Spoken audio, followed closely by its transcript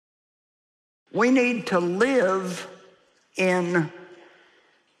We need to live in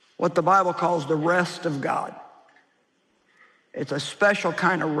what the Bible calls the rest of God. It's a special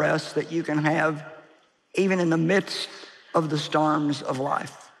kind of rest that you can have even in the midst of the storms of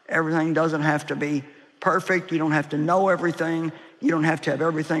life. Everything doesn't have to be perfect. You don't have to know everything. You don't have to have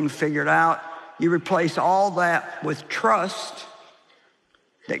everything figured out. You replace all that with trust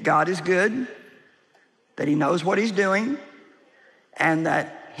that God is good, that he knows what he's doing, and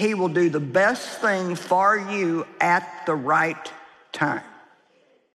that he will do the best thing for you at the right time.